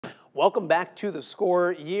Welcome back to The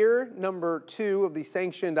Score. Year number 2 of the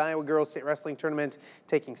sanctioned Iowa Girls State Wrestling Tournament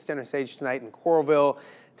taking center stage tonight in Coralville.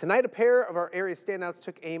 Tonight, a pair of our area standouts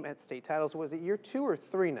took aim at state titles. Was it year 2 or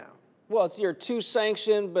 3 now? Well, it's year 2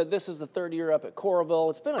 sanctioned, but this is the 3rd year up at Coralville.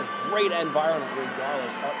 It's been a great environment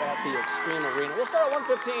regardless up at the Extreme Arena. We'll start at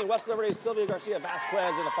 1:15. West Liberty's Sylvia Garcia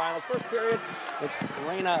Vasquez in the finals. First period, it's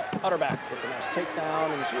Reina Utterback with the nice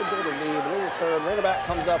takedown, and she would build a lead. But in the 3rd, Utterback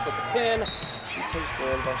comes up with the pin. She takes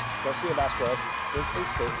care of Garcia Vasquez is a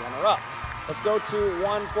state runner-up. Let's go to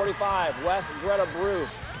 1:45. West Greta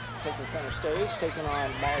Bruce taking center stage, taking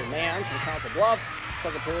on Molly Manns from Council Bluffs.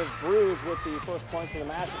 Second period, Bruce with the first points of the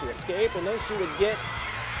match with the escape, and then she would get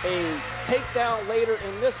a takedown later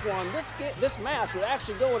in this one. This match would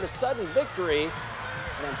actually go into sudden victory,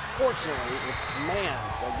 and unfortunately, it's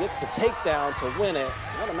Manns that gets the takedown to win it.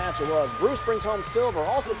 What a match it was. Bruce brings home silver.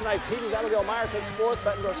 Also tonight, Petey's Abigail Meyer takes 4th,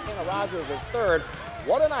 Bettendorf's Hannah Rogers is 3rd.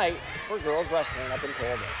 What a night for girls wrestling up in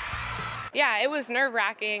Coralville. Yeah, it was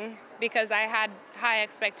nerve-wracking because I had high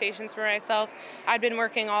expectations for myself. I'd been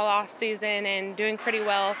working all off season and doing pretty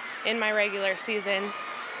well in my regular season.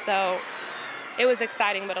 So it was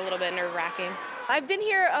exciting, but a little bit nerve-wracking. I've been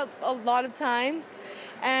here a lot of times,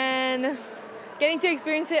 and getting to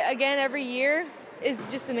experience it again every year is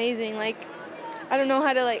just amazing. Like, I don't know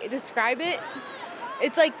how to describe it.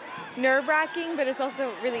 It's like nerve-wracking, but it's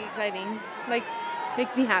also really exciting. Like,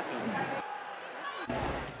 makes me happy.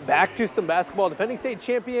 Back to some basketball. Defending state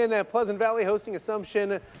champion Pleasant Valley hosting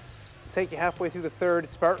Assumption. Take you halfway through the 3rd.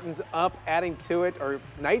 Spartans up, adding to it, or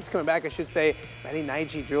Knights coming back, I should say. Maddie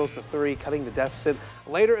Nige drills the 3, cutting the deficit.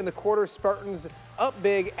 Later in the quarter, Spartans up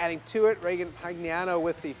big, adding to it. Reagan Pagnano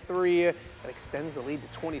with the 3 that extends the lead to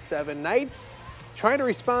 27. Knights trying to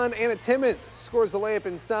respond. Anna Timmons scores the layup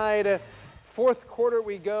inside. 4th quarter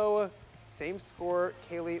we go. Same score,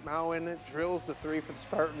 Kaylee Mowen drills the 3 for the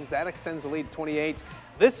Spartans. That extends the lead to 28.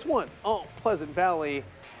 This one, Pleasant Valley,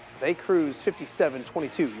 they cruise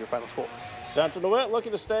 57-22, your final score. Central DeWitt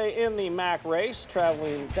looking to stay in the MAC race,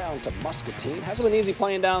 traveling down to Muscatine. Hasn't been easy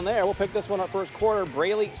playing down there. We'll pick this one up first quarter.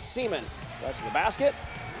 Braylee Seaman drives to the basket,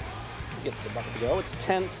 gets the bucket to go. It's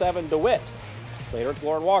 10-7 DeWitt. Later it's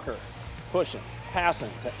Lauren Walker pushing,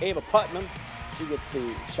 passing to Ava Putman. She gets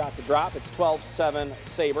the shot to drop. It's 12-7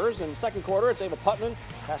 Sabres. In the second quarter, it's Ava Putman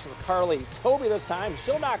passing to Carly Toby this time.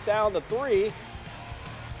 She'll knock down the 3.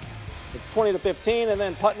 It's 20-15, and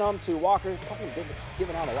then Putnam to Walker. Putnam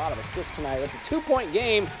giving out a lot of assists tonight. It's a 2-point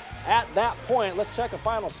game at that point. Let's check a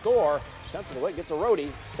final score. Central DeWitt gets a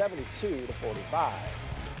roadie, 72-45.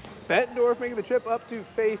 Bettendorf making the trip up to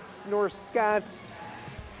face North Scott.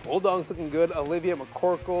 Bulldogs looking good. Olivia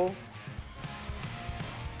McCorkle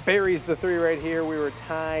buries the 3 right here. We were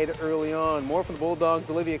tied early on. More from the Bulldogs.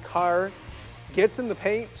 Olivia Carr gets in the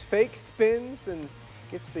paint, fake spins, and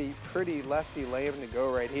gets the pretty lefty layup to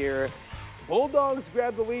go right here. Bulldogs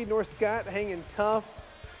grab the lead. North Scott hanging tough.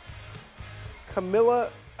 Camilla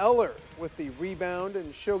Eller with the rebound,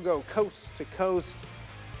 and she'll go coast to coast.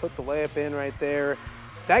 Put the layup in right there.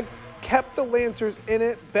 That kept the Lancers in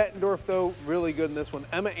it. Bettendorf, though, really good in this one.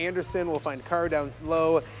 Emma Anderson will find Carr down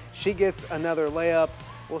low. She gets another layup.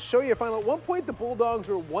 We'll show you a final. At one point, the Bulldogs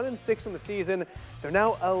were 1-6 in the season. They're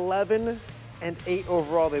now 11-8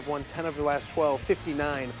 overall. They've won 10 of their last 12,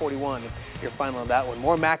 59-41. Your final on that one.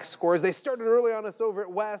 More MAC scores. They started early on us over at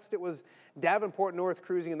West. It was Davenport North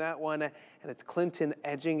cruising in that one, and it's Clinton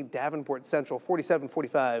edging Davenport Central,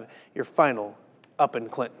 47-45. Your final up in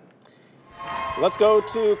Clinton. Let's go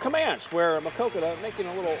to Comanche, where Maquoketa making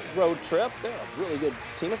a little road trip. They're a really good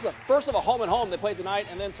team. This is the first of a home-and-home they play tonight,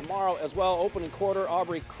 and then tomorrow as well. Opening quarter,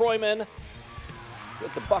 Aubrey Kroyman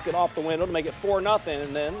with the bucket off the window to make it 4-0,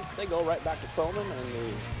 and then they go right back to Kroyman, and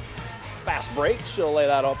the fast break, she'll lay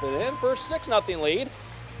that up and in for a 6-0 lead.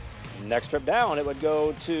 Next trip down, it would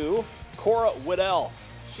go to Cora Whittell.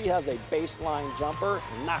 She has a baseline jumper,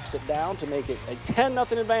 knocks it down to make it a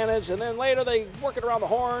 10-0 advantage, and then later they work it around the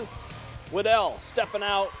horn. Whittell stepping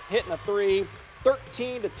out, hitting a 3,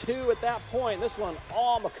 13-2 at that point. This one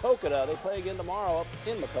all Maquoketa. They play again tomorrow up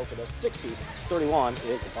in Maquoketa. 60-31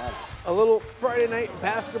 is the final. A little Friday night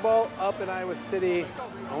basketball up in Iowa City.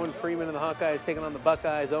 Owen Freeman and the Hawkeyes taking on the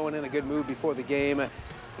Buckeyes. Owen in a good move before the game. A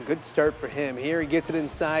good start for him. Here he gets it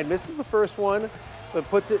inside, misses the first one, but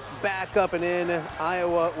puts it back up and in.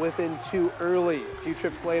 Iowa within 2 early. A few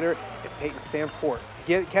trips later, it's Peyton Samfort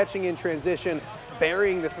catching in transition,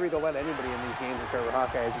 burying the 3. They'll let anybody in these games with Trevor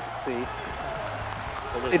Hawkeye, as you can see.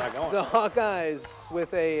 It's the Hawkeyes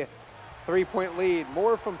with a 3-point lead.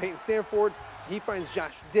 More from Peyton Samford. He finds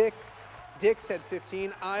Josh Dix. Dix had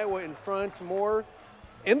 15. Iowa in front. More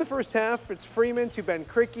in the first half. It's Freeman to Ben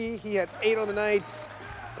Cricky. He had 8 on the night.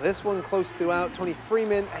 This one close throughout. Tony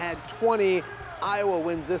Freeman had 20. Iowa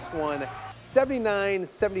wins this one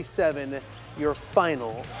 79-77, your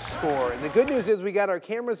final score. And the good news is we got our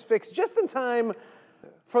cameras fixed just in time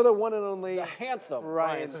for the one and only The handsome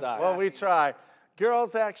Ryan Ryan Stock. Well, we try.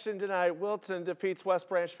 Girls action tonight. Wilton defeats West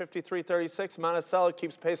Branch 53-36. Monticello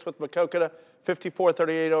keeps pace with Maquoketa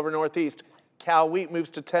 54-38 over Northeast. Cal Wheat moves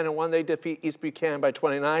to 10-1. They defeat East Buchanan by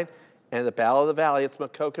 29. And the Battle of the Valley, it's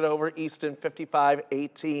Maquoketa over Easton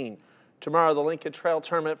 55-18. Tomorrow, the Lincoln Trail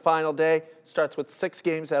Tournament final day starts with 6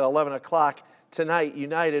 games at 11 o'clock. Tonight,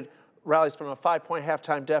 United rallies from a 5-point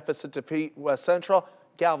halftime deficit to defeat West Central.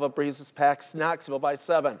 Galva breezes past Knoxville by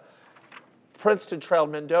 7. Princeton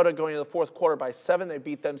trailed Mendota going into the fourth quarter by 7. They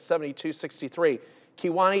beat them 72-63.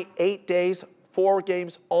 Kewanee, 8 days, 4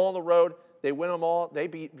 games all on the road. They win them all. They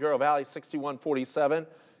beat Bureau Valley 61-47.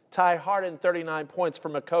 Ty Hardin, 39 points for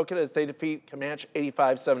Maquoketa as they defeat Comanche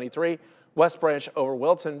 85-73. West Branch over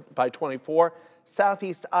Wilton by 24.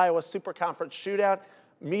 Southeast Iowa Super Conference shootout.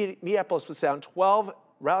 Minneapolis was down 12.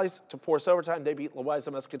 Rallies to force overtime. They beat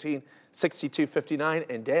Louisa Muscatine 62-59.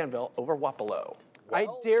 And Danville over Wapello. I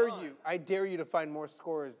dare you to find more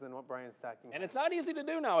scores than what Brian's stacking. And it's not easy to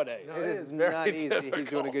do nowadays. It is not easy. He's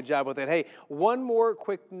doing a good job with it. Hey, one more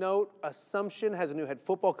quick note. Assumption has a new head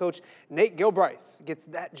football coach. Nate Gilbreth gets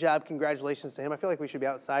that job. Congratulations to him. I feel like we should be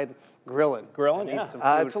outside grilling. Yeah. Some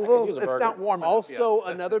food. It's a little, use a it's burger. not warm enough Also,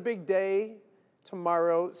 yet. another big day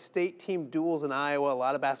tomorrow. State team duels in Iowa. A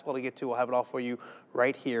lot of basketball to get to. We'll have it all for you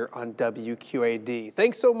right here on WQAD.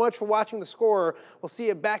 Thanks so much for watching The Score. We'll see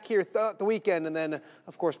you back here throughout the weekend and then,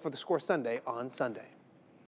 of course, for The Score Sunday on Sunday.